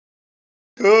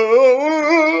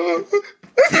Oh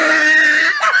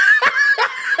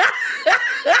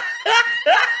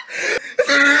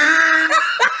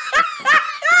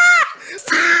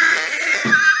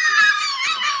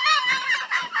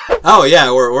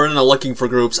yeah, we're in a looking for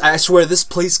groups. I swear this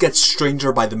place gets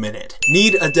stranger by the minute.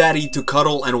 Need a daddy to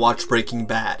cuddle and watch Breaking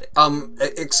Bad.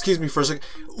 Excuse me for a second.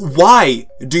 Why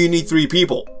do you need 3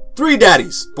 people? 3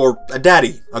 daddies. Or a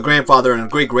daddy, a grandfather, and a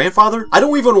great-grandfather? I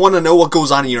don't even want to know what goes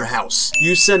on in your house.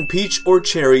 You send peach or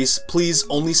cherries, please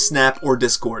only Snap or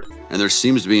Discord. And there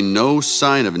seems to be no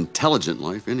sign of intelligent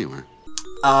life anywhere.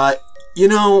 You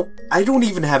know, I don't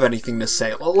even have anything to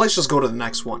say. Let's just go to the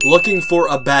next one. Looking for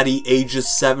a baddie ages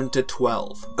 7 to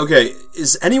 12. Okay,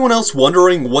 is anyone else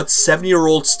wondering what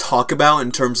 7-year-olds talk about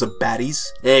in terms of baddies?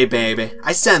 Hey baby,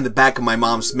 I sat in the back of my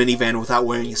mom's minivan without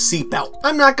wearing a seatbelt.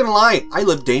 I'm not gonna lie, I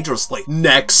live dangerously.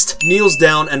 Next. Kneels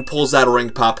down and pulls out a ring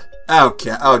pop.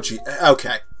 Okay, oh gee,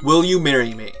 okay. Will you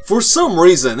marry me? For some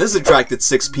reason, this attracted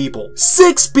 6 people.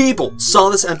 6 people saw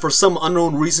this and for some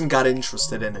unknown reason got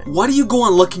interested in it. Why do you go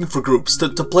on looking for groups? To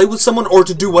play with someone or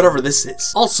to do whatever this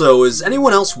is? Also, is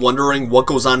anyone else wondering what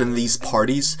goes on in these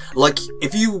parties? Like,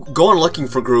 if you go on looking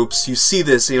for groups, you see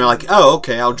this and you're like, oh,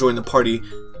 okay, I'll join the party.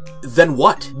 Then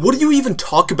what? What do you even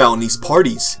talk about in these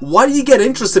parties? Why do you get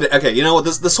interested in— okay, you know what,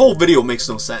 this whole video makes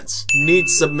no sense. Need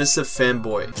submissive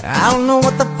fanboy. I don't know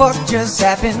what the fuck just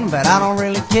happened, but I don't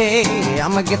really care.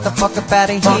 I'ma get the fuck up out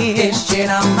of here. Fuck this shit,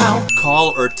 I'm out.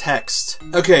 Call or text.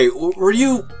 Okay, were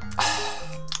you—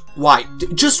 why?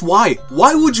 Just why?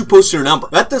 Why would you post your number?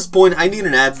 At this point, I need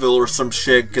an Advil or some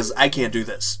shit, because I can't do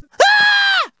this.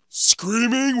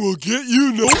 Screaming will get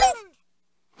you no—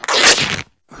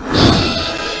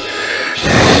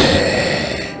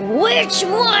 Which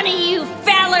one of you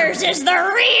fellers is the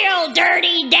real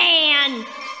Dirty Dan?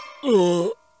 I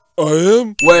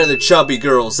am? Where are the chubby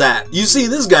girls at? You see,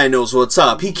 this guy knows what's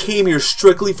up. He came here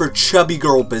strictly for chubby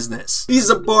girl business. He's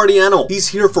a party animal. He's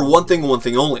here for one thing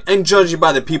only. And judging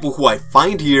by the people who I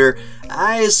find here,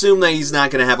 I assume that he's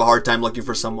not gonna have a hard time looking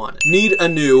for someone. Need a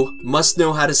new, must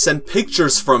know how to send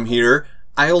pictures from here.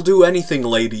 I'll do anything,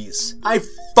 ladies. I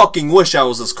fucking wish I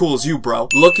was as cool as you, bro.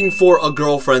 Looking for a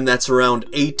girlfriend that's around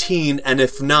 18, and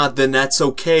if not, then that's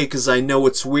okay, cause I know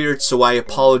it's weird, so I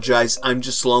apologize, I'm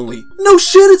just lonely. No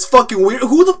shit, it's fucking weird.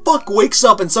 Who the fuck wakes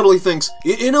up and suddenly thinks,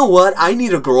 you know what, I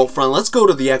need a girlfriend, let's go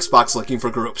to the Xbox looking for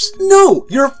groups. No,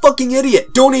 you're a fucking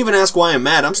idiot. Don't even ask why I'm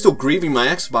mad, I'm still grieving my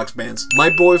Xbox bans. My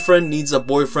boyfriend needs a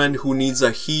boyfriend who needs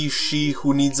a he, she,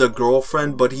 who needs a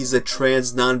girlfriend, but he's a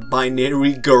trans,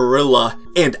 non-binary gorilla.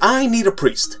 And I need a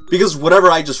priest, because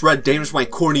whatever I just read damaged my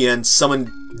cornea and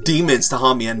summoned demons to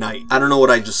haunt me at night. I don't know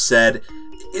what I just said.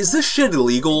 Is this shit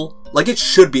illegal? Like, it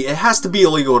should be. It has to be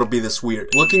illegal to be this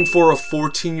weird. Looking for a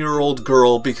 14-year-old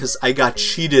girl because I got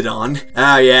cheated on.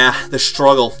 Ah yeah, the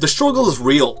struggle. The struggle is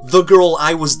real. The girl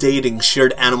I was dating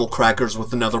shared animal crackers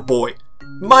with another boy.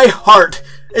 My heart!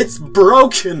 It's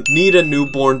broken! Need a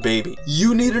newborn baby.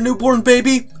 You need a newborn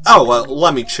baby? Oh, well,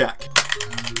 let me check.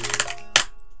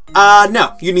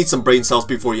 No, you need some brain cells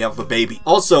before you have a baby.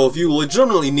 Also, if you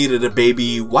legitimately needed a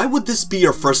baby, why would this be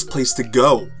your first place to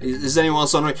go? Is anyone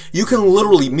else on? You can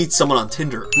literally meet someone on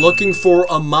Tinder. Looking for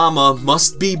a mama,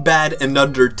 must be bad and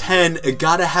under 10,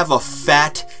 gotta have a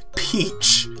fat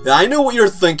peach. I know what you're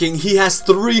thinking, he has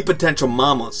 3 potential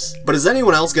mamas. But is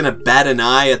anyone else gonna bat an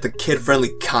eye at the kid-friendly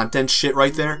content shit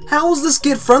right there? How is this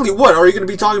kid-friendly? What, are you gonna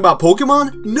be talking about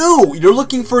Pokemon? No, you're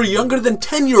looking for a younger than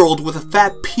 10-year-old with a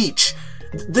fat peach.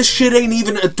 This shit ain't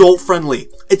even adult friendly.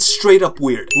 It's straight up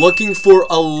weird. Looking for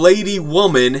a lady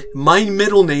woman. My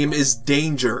middle name is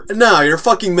Danger. No, your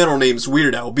fucking middle name's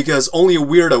Weirdo, because only a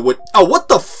weirdo would— oh, what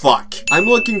the fuck? I'm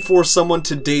looking for someone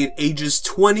to date ages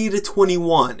 20 to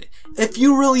 21. If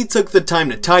you really took the time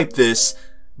to type this,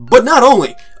 but not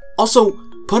only, also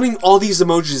putting all these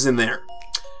emojis in there.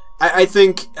 I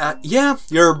think, yeah,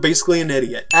 you're basically an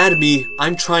idiot. Add me,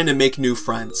 I'm trying to make new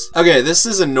friends. Okay, this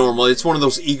isn't normal, it's one of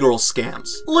those e-girl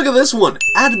scams. Look at this one.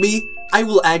 Add me, I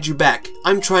will add you back.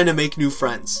 I'm trying to make new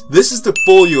friends. This is to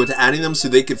fool you into adding them so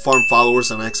they can farm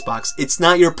followers on Xbox. It's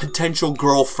not your potential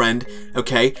girlfriend,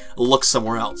 okay? Look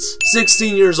somewhere else.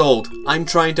 16 years old. I'm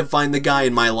trying to find the guy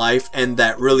in my life and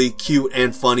that really cute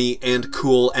and funny and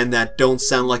cool and that don't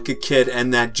sound like a kid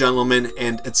and that gentleman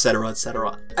and etc,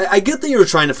 etc. I get that you're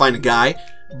trying to find a guy,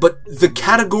 but the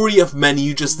category of men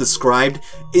you just described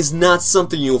is not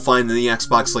something you'll find in the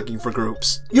Xbox looking for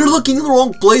groups. You're looking in the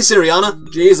wrong place,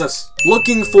 Ariana. Jesus.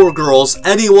 Looking for girls,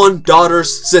 anyone,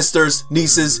 daughters, sisters,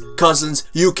 nieces, cousins,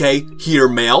 UK, here,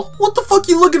 male. What the fuck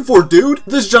you looking for, dude?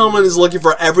 This gentleman is looking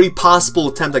for every possible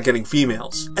attempt at getting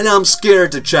females. And I'm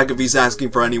scared to check if he's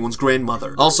asking for anyone's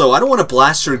grandmother. Also, I don't want to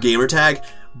blast your gamer tag,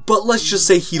 but let's just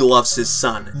say he loves his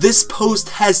son. This post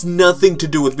has nothing to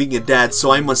do with being a dad,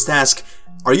 so I must ask,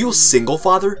 are you a single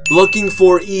father? Looking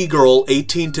for e-girl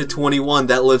 18 to 21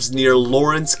 that lives near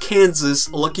Lawrence,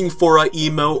 Kansas, looking for a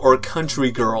emo or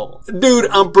country girl. Dude,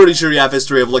 I'm pretty sure you have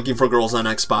history of looking for girls on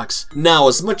Xbox. Now,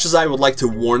 as much as I would like to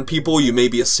warn people you may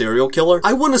be a serial killer,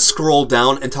 I want to scroll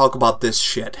down and talk about this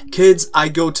shit. Kids, I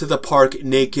go to the park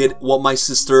naked, what my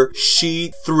sister,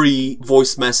 she 3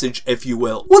 voice message, if you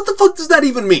will. What the fuck does that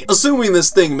even mean? Assuming this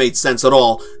thing made sense at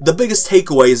all, the biggest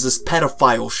takeaway is this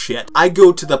pedophile shit. I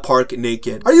go to the park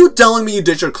naked. Are you telling me you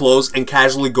ditch your clothes and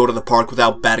casually go to the park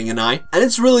without batting an eye? And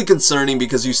it's really concerning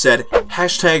because you said,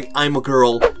 hashtag I'm a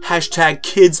girl, hashtag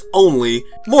kids only,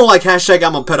 more like hashtag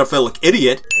I'm a pedophilic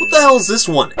idiot. What the hell is this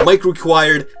one? Mic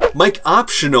required, mic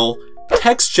optional,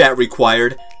 text chat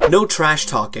required, no trash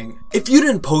talking. If you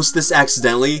didn't post this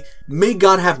accidentally, may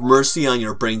God have mercy on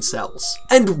your brain cells.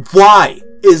 And why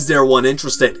is there one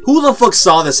interested? Who the fuck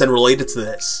saw this and related to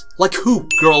this? Like who?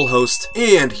 Girl host.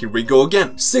 And here we go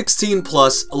again. 16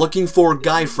 plus, looking for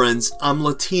guy friends. I'm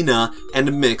Latina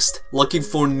and mixed, looking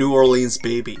for New Orleans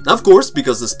baby. Of course,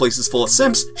 because this place is full of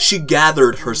simps, she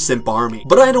gathered her simp army.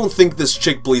 But I don't think this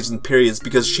chick believes in periods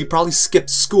because she probably skipped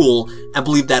school and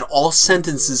believed that all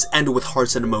sentences end with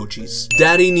hearts and emojis.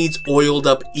 Daddy needs oiled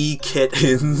up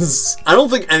e-kittens. I don't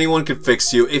think anyone could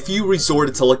fix you if you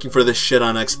resorted to looking for this shit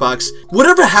on Xbox.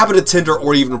 Whatever happened to Tinder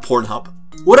or even Pornhub?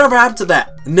 Whatever happened to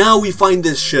that? Now we find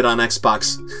this shit on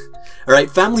Xbox.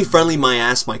 Alright, family friendly my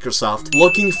ass Microsoft.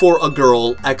 Looking for a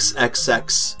girl,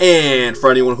 XXX. And for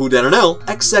anyone who didn't know,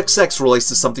 XXX relates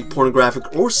to something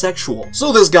pornographic or sexual.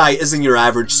 So this guy isn't your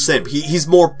average simp. He's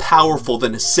more powerful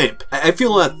than a simp. I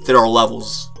feel that there are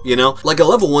levels. You know? Like a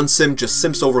level 1 simp just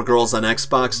simps over girls on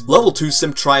Xbox, level 2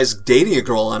 simp tries dating a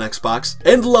girl on Xbox,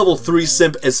 and level 3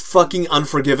 simp is fucking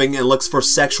unforgiving and looks for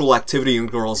sexual activity in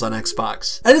girls on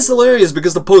Xbox. And it's hilarious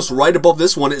because the post right above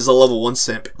this one is a level 1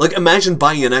 simp. Like imagine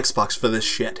buying an Xbox for this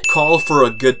shit. Call for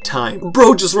a good time.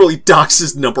 Bro just really docks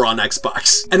his number on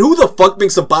Xbox. And who the fuck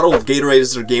makes a bottle of Gatorade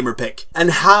as their gamer pick?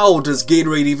 And how does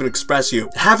Gatorade even express you?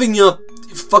 Having a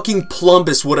fucking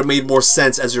Plumbus would have made more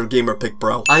sense as your gamer pick,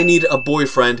 bro. I need a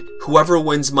boyfriend. Whoever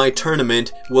wins my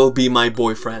tournament will be my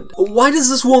boyfriend. Why does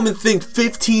this woman think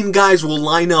 15 guys will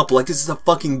line up like this is a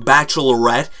fucking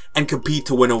bachelorette and compete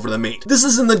to win over the mate? This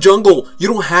is in the jungle. You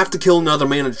don't have to kill another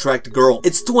man to attract a girl.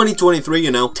 It's 2023,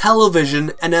 you know.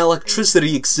 Television and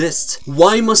electricity exists.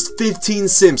 Why must 15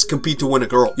 simps compete to win a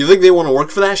girl? You think they want to work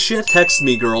for that shit? Text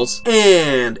me, girls.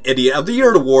 And Idiot of the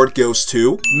Year award goes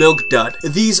to Milk Dud.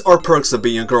 These are perks of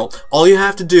being a girl. All you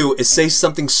have to do is say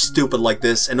something stupid like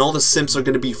this and all the simps are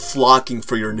going to be flocking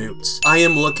for your nudes. I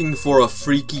am looking for a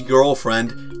freaky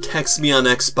girlfriend. Text me on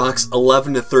Xbox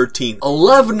 11 to 13.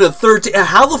 11 to 13?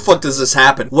 How the fuck does this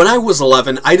happen? When I was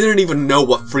 11, I didn't even know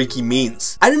what freaky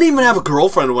means. I didn't even have a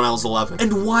girlfriend when I was 11.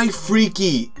 And why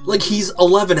freaky? Like he's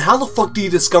 11. How the fuck do you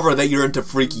discover that you're into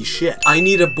freaky shit? I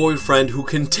need a boyfriend who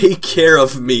can take care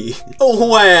of me. Oh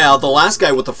wow, the last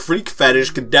guy with the freak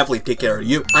fetish could definitely take care of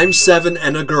you. I'm 7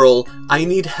 and a girl. I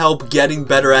need help getting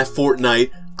better at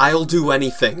Fortnite. I'll do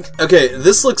anything. Okay,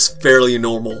 this looks fairly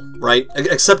normal, right?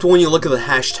 Except when you look at the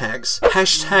hashtags.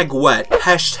 Hashtag wet,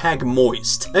 hashtag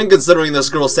moist. And considering this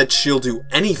girl said she'll do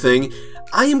anything,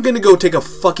 I am gonna go take a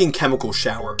fucking chemical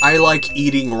shower. I like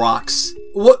eating rocks.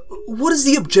 What is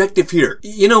the objective here?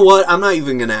 You know what? I'm not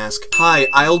even gonna ask. Hi,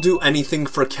 I'll do anything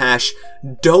for cash.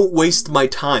 Don't waste my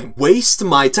time. Waste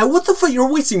my time? What the fuck?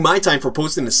 You're wasting my time for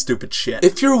posting this stupid shit.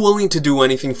 If you're willing to do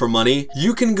anything for money,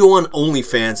 you can go on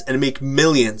OnlyFans and make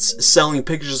millions selling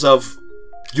pictures of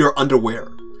your underwear.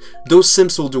 Those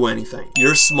simps will do anything.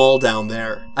 You're small down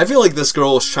there. I feel like this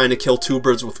girl was trying to kill 2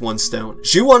 birds with 1 stone.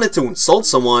 She wanted to insult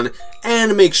someone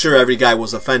and make sure every guy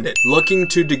was offended. Looking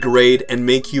to degrade and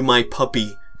make you my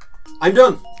puppy. I'm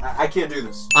done. I can't do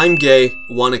this. I'm gay.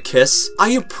 Want a kiss? I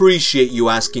appreciate you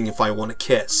asking if I want a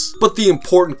kiss. But the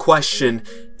important question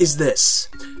is this.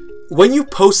 When you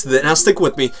posted it, now stick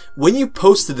with me, when you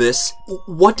posted this,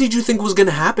 what did you think was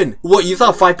gonna happen? What, you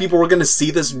thought 5 people were gonna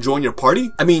see this and join your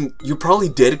party? I mean, you probably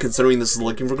did considering this is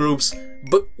looking for groups,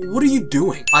 but what are you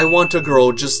doing? I want a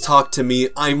girl, just talk to me,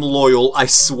 I'm loyal, I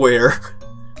swear.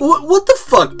 What the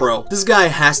fuck, bro? This guy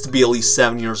has to be at least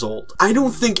 7 years old. I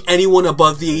don't think anyone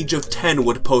above the age of 10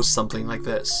 would post something like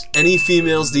this. Any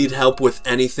females need help with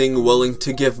anything, willing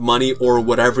to give money or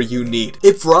whatever you need.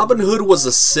 If Robin Hood was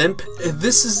a simp,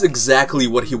 this is exactly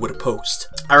what he would post.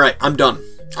 Alright, I'm done.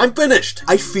 I'm finished!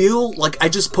 I feel like I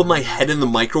just put my head in the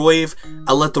microwave and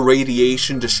let the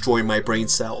radiation destroy my brain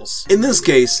cells. In this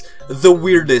case, the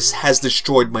weirdness has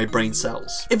destroyed my brain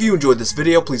cells. If you enjoyed this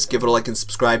video, please give it a like and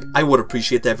subscribe. I would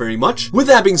appreciate that very much. With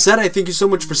that being said, I thank you so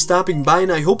much for stopping by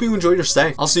and I hope you enjoyed your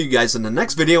stay. I'll see you guys in the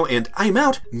next video and I'm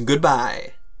out.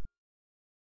 Goodbye.